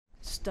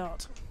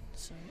start.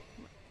 So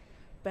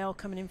Bell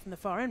coming in from the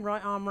far end,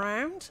 right arm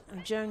round,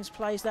 and Jones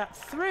plays that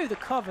through the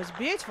covers.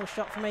 Beautiful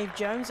shot from Eve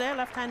Jones there,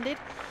 left-handed.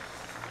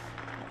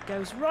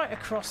 Goes right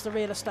across the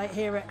real estate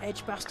here at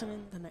Edgbaston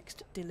in the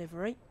next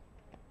delivery.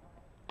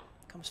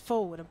 Comes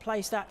forward and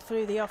plays that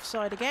through the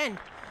offside again.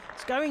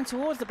 It's going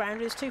towards the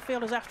boundary, there's 2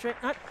 fielders after it.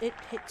 Oh, it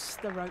hits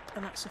the rope,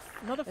 and that's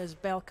not as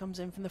Bell comes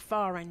in from the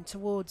far end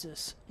towards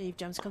us. Eve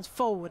Jones comes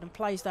forward and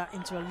plays that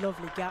into a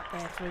lovely gap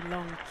there through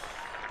long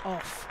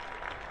off.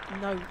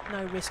 No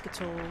risk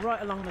at all.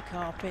 Right along the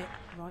carpet,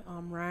 right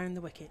arm round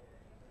the wicket.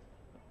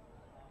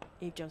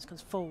 Eve Jones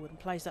comes forward and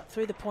plays that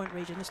through the point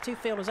region. There's 2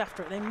 fielders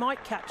after it. They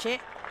might catch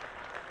it,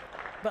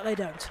 but they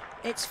don't.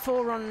 It's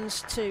 4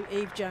 runs to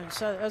Eve Jones.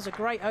 So that was a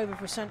great over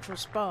for Central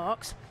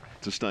Sparks.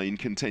 To stay in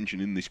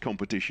contention in this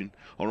competition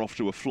are off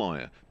to a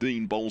flyer.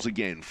 Dean bowls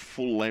again,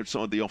 full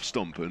outside the off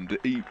stump, and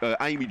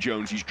Amy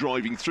Jones is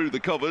driving through the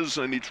covers,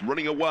 and it's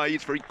running away.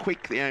 It's very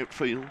quick, the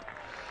outfield,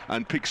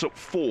 and picks up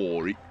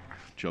 4.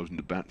 Chosen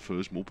to bat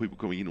first, more people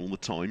coming in all the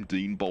time.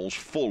 Dean bowls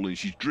full, and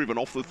she's driven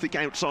off the thick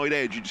outside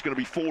edge. It's going to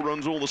be 4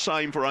 runs all the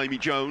same for Amy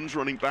Jones,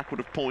 running backward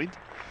of point.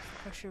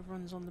 Pressure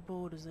runs on the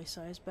board, as they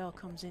say, as Bell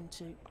comes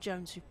into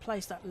Jones, who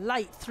plays that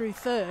late through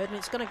third, and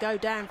it's going to go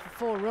down for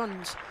 4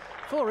 runs.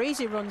 4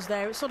 easy runs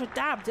there. It sort of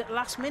dabbed at the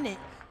last minute.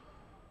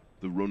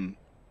 The run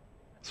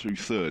through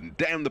third, and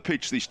down the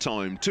pitch this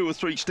time. 2 or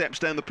 3 steps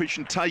down the pitch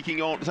and taking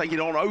it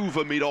on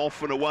over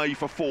mid-off and away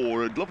for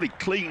 4. A lovely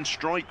clean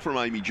strike from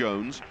Amy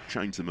Jones.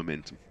 Change the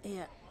momentum.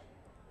 Yeah.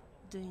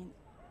 Dean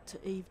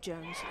to Eve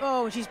Jones.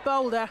 Oh, she's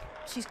bowled her.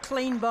 She's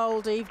clean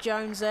bowled Eve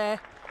Jones there.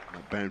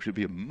 That boundary would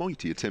be a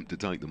mighty attempt to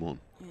take them on.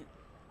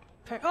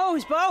 Yeah. Oh,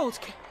 he's bowled.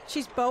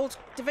 She's bowled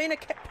Davina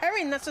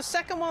Perrin. That's the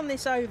 2nd one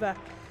this over.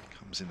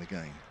 Comes in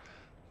again.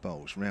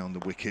 Bowls round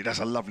the wicket. That's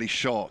a lovely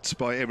shot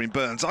by Erin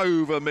Burns.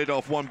 Over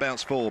mid-off, 1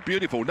 bounce 4.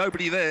 Beautiful,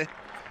 nobody there.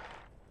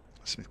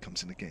 Smith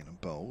comes in again and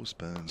bowls.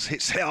 Burns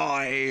hits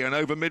high and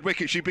over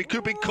mid-wicket. She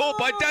could be caught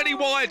by Danny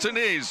Wyatt, and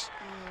is.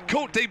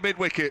 Caught deep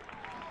mid-wicket.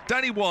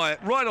 Danny Wyatt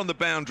right on the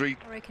boundary.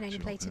 Or he can only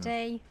play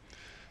today.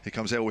 Here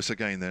comes Elvis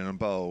again then and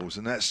bowls,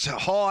 and that's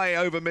high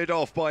over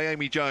mid-off by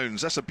Amy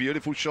Jones. That's a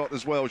beautiful shot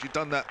as well. She's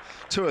done that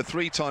 2 or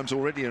 3 times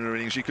already in her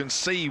innings. You can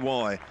see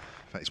why. In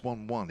fact, it's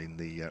 1-1 in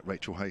the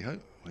Rachel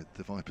Hayhoe, with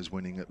the Vipers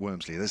winning at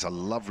Wormsley. There's a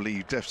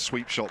lovely deft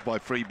sweep shot by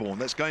Freeborn.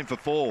 That's going for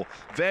 4.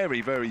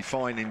 Very, very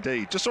fine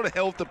indeed. Just sort of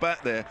held the bat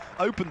there,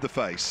 opened the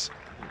face.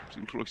 It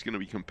looks like it's going to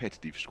be a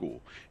competitive score.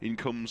 In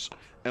comes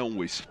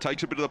Elwes,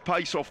 takes a bit of the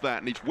pace off that,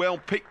 and it's well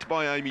picked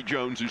by Amy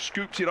Jones, who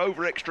scoops it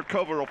over extra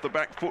cover off the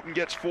back foot and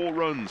gets 4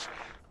 runs.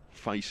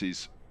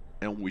 Faces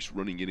Elwes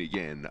running in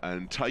again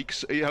and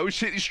takes,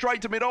 hits it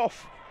straight to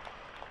mid-off.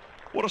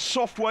 What a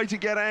soft way to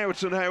get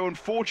out, and how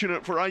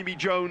unfortunate for Amy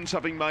Jones,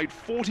 having made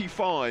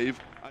 45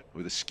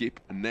 with a skip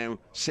and now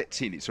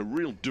sets in. It's a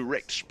real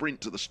direct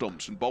sprint to the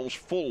stumps and bowls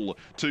full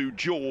to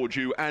George,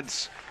 who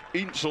adds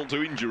insult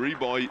to injury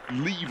by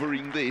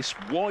levering this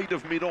wide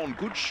of mid-on.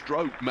 Good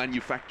stroke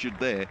manufactured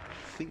there.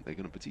 I think they're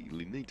going to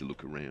particularly need to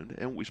look around.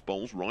 Elwes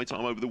bowls right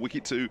arm over the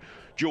wicket to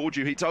George,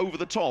 who hits over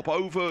the top,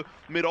 over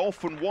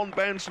mid-off, and 1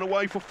 bouncing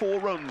away for 4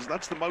 runs.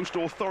 That's the most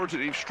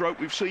authoritative stroke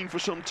we've seen for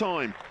some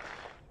time.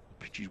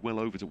 Pitch is well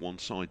over to one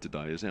side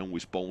today as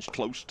Elwes bowls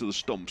close to the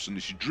stumps, and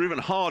is driven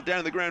hard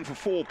down the ground for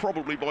 4,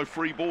 probably by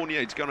Freeborn. Yeah,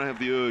 it's going to have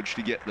the urge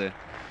to get there.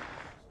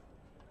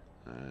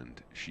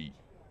 And she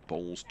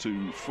bowls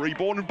to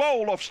Freeborn and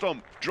bowled off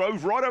stump.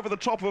 Drove right over the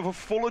top of a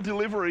fuller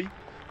delivery,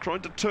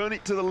 trying to turn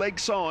it to the leg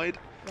side.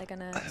 They're going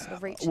to sort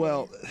of reach.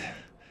 Well,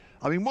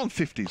 I mean,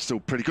 150 is still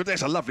pretty good.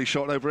 There's a lovely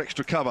shot over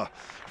extra cover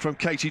from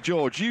Katie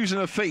George, using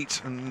her feet,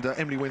 and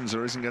Emily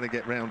Windsor isn't going to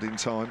get round in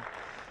time.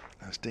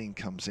 As Dean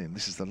comes in,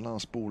 this is the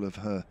last ball of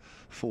her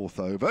 4th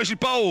over. She's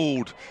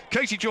bowled!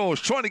 Katie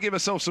George trying to give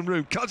herself some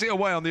room, cuts it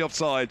away on the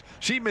offside.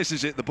 She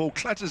misses it, the ball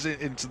clatters it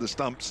into the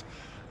stumps,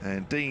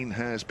 and Dean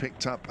has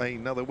picked up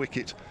another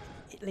wicket.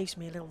 It leaves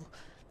me a little,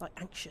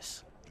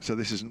 anxious. So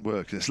this isn't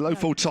working. It's low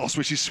full toss,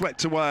 which is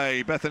swept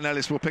away. Bethan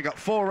Ellis will pick up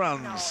 4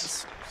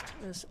 runs.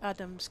 As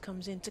Adams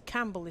comes into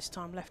Campbell this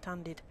time,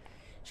 left-handed.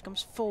 She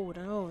comes forward,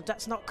 and oh,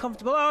 that's not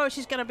comfortable. Oh,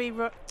 she's going to be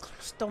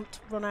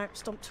stumped, run out,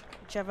 stumped,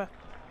 whichever.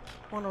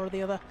 One or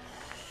the other.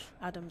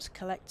 Adams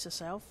collects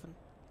herself, and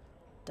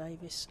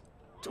Davis.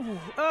 Ooh,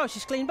 oh,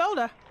 she's clean bowled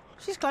her.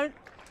 She's clean.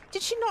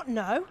 Did she not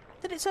know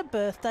that it's her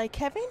birthday,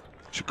 Kevin?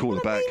 Should call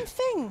her back.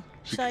 Thing.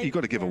 You've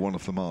got to give her 1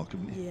 off the mark,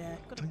 haven't you? Yeah.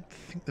 I don't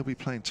think they'll be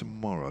playing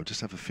tomorrow. I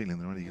just have a feeling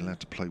they're only allowed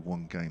to play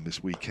 1 game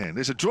this weekend.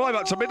 There's a drive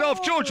up to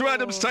mid-off. Georgia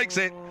Adams takes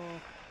it.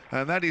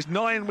 And that is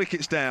 9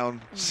 wickets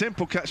down.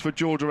 Simple catch for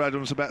Georgia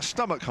Adams, about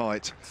stomach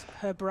height.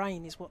 Her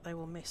brain is what they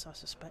will miss, I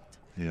suspect.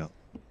 Yeah.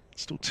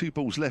 Still 2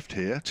 balls left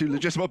here. 2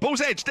 legitimate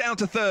balls. Edge down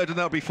to 3rd, and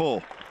that'll be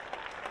 4.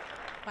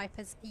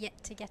 Vipers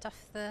yet to get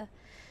off the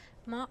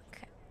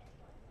mark.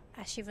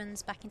 As she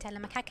runs back into Ella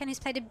McCacken, who's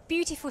played a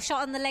beautiful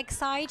shot on the leg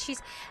side.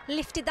 She's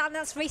lifted that, and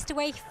that's raced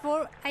away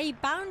for a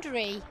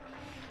boundary.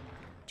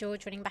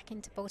 George running back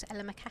into bowl to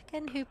Ella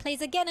McCacken, who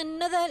plays again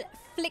another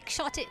flick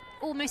shot. It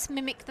almost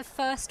mimicked the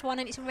first one,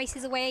 and it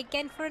races away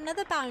again for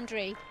another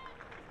boundary.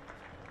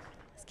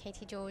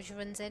 Katie George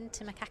runs in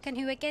to McCacken,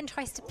 who again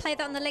tries to play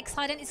that on the leg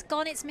side, and it's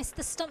gone. It's missed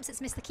the stumps,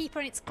 it's missed the keeper,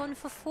 and it's gone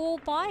for 4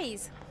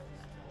 byes.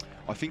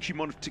 I think she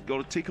might have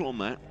got a tickle on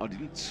that. I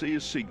didn't see a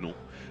signal.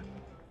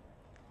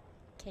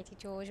 Katie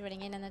George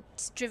running in, and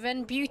it's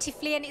driven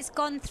beautifully, and it's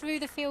gone through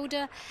the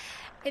fielder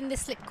in the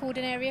slip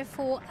cordon area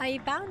for a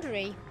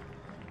boundary.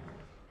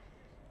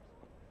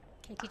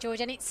 Katie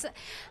George, and it's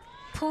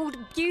pulled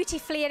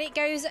beautifully, and it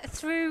goes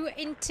through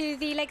into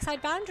the leg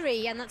side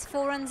boundary, and that's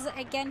 4 runs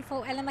again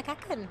for Ella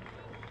McCacken.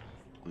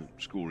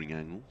 Scoring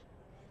angle.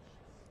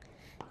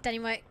 Danny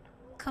Wyatt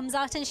comes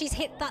out, and she's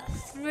hit that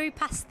through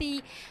past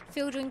the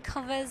fielder and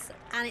covers,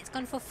 and it's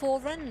gone for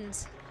 4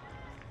 runs.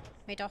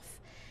 Made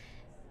off.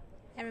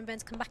 Erin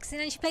Burns comes back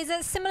in, and she plays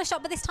a similar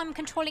shot, but this time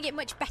controlling it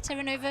much better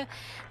and over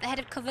the head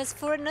of covers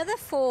for another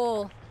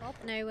 4. Oh,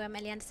 no,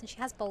 Ellie Anderson, she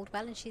has bowled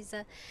well, and she's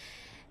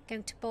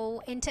going to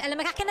bowl into Ella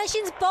McCacken, and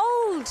she's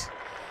bowled.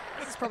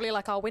 This is probably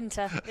like our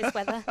winter, this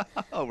weather.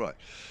 Oh, right.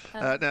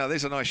 Now,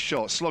 there's a nice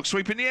shot. Slog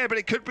sweep in the air, but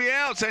it could be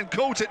out, and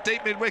caught at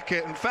deep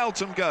mid-wicket, and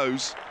Feltham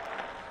goes.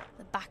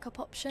 The backup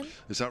option.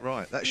 Is that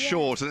right? That's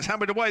short, and it's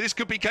hammered away. This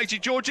could be Katie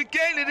George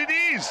again, and it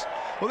is.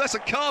 Well, that's a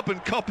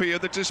carbon copy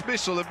of the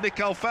dismissal of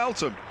Nicole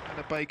Feltham.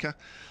 Anna Baker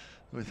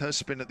with her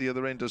spin at the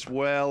other end as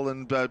well,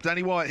 and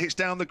Danny Wyatt hits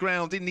down the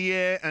ground in the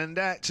air, and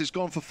that has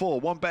gone for 4.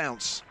 1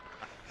 bounce.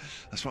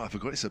 That's right, I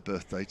forgot it's her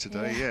birthday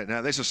today. Yeah.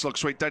 Now there's a slog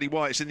sweep. Danny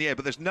Wyatt's in the air,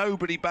 but there's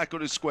nobody back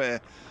on the square.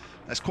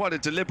 That's quite a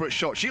deliberate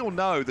shot. She'll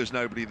know there's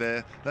nobody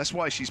there. That's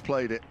why she's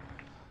played it.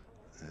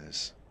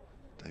 As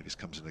Davis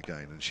comes in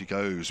again, and she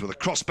goes with a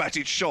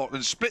cross-batted shot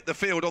and split the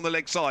field on the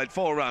leg side.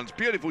 4 runs.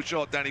 Beautiful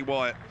shot, Danny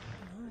Wyatt.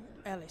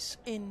 Ellis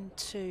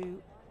into...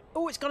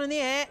 Oh, it's gone in the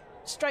air.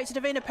 Straight to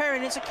Davina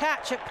Perrin. It's a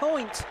catch at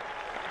point.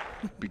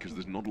 Because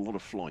there's not a lot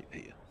of flight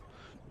here.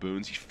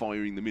 Burns is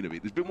firing them in a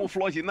bit. There's a bit more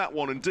flight in that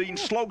one, and Dean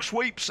slog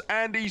sweeps,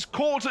 and he's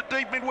caught at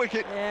deep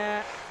mid-wicket.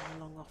 Yeah,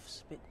 long off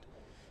spit,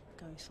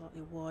 going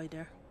slightly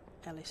wider.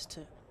 Ellis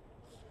to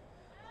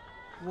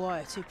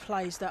Wyatt, who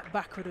plays that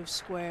backward of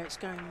square. It's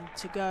going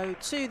to go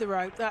to the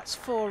rope. That's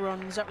 4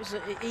 runs. That was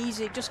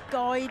easy. Just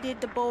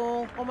guided the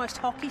ball, almost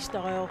hockey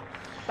style,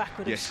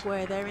 backward of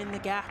square there in the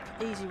gap.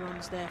 Easy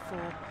runs there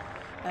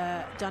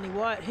for Danny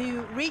Wyatt,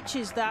 who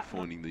reaches that.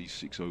 Finding these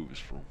 6 overs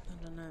from.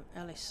 I don't know,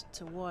 Ellis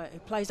to Wyatt, who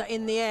plays that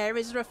in the air.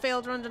 Is there a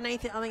fielder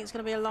underneath it? I think it's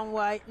going to be a long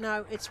way.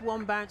 No, it's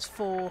 1 bounce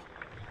 4.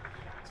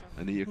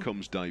 And here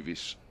comes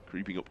Davis,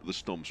 creeping up to the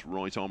stumps,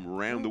 right arm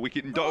round the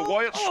wicket, and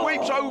Wyatt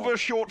sweeps over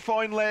short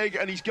fine leg,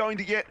 and he's going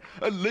to get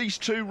at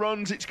least 2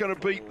 runs. It's going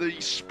to beat the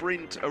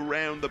sprint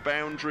around the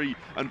boundary,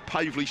 and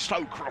Pavely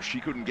so cross she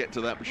couldn't get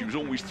to that, but she was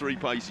always 3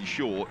 paces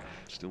short.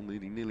 Still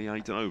needing nearly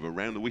 8 and over.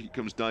 Round the wicket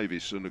comes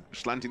Davis, and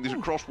slanting this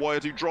across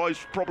Wyatt, who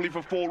drives probably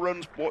for 4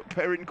 runs.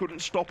 Perrin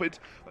couldn't stop it.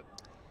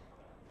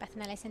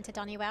 Bethan Ellis into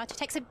Danny Wyatt, who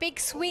takes a big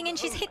swing, and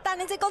she's hit that,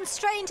 and has it gone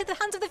straight into the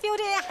hands of the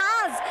fielder? It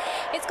has!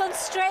 It's gone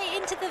straight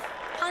into the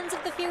hands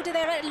of the fielder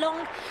there at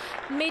long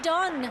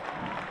mid-on.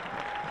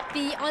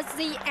 The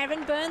Aussie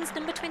Erin Burns,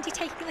 number 20,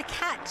 taking the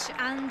catch,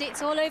 and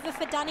it's all over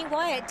for Danny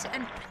Wyatt.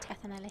 And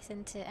Bethan Ellis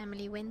into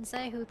Emily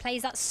Windsor, who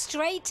plays that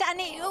straight, and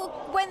it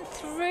went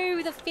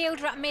through the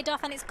fielder at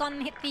mid-off, and it's gone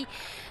and hit the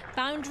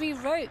boundary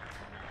rope.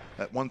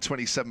 At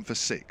 127 for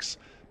 6.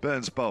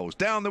 Burns bowls.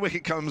 Down the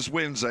wicket comes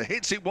Windsor.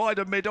 Hits it wide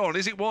and mid-on.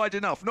 Is it wide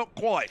enough? Not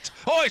quite.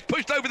 Oh, it's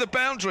pushed over the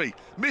boundary.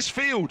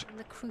 Misfield. And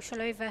the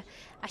crucial over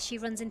as she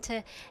runs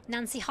into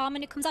Nancy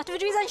Harmon, who comes out of a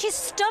trees, and she's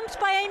stumped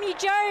by Amy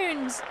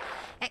Jones.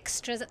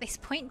 Extras at this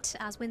point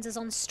as Windsor's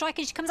on strike,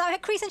 and she comes out her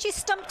crease, and she's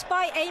stumped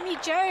by Amy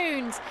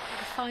Jones.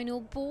 The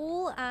final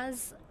ball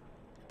as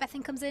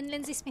Bethan comes in.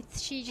 Lindsay Smith,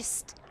 she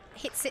just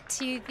hits it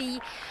to the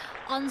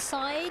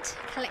onside,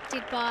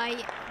 collected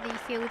by the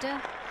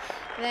fielder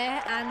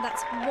there, and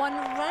that's 1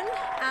 run,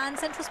 and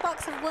Central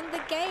Sparks have won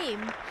the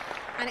game.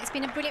 And it's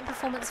been a brilliant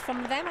performance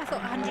from them. I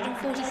thought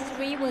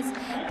 143 was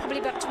probably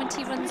about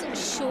 20 runs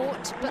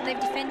short, but they've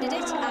defended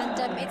it,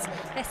 and it's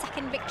their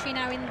 2nd victory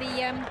now in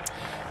the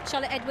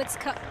Charlotte Edwards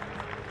Cup.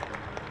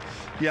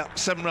 Yeah,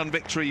 7-run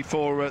victory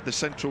for the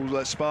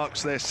Central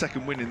Sparks, their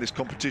 2nd win in this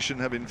competition,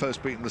 having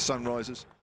first beaten the Sunrisers.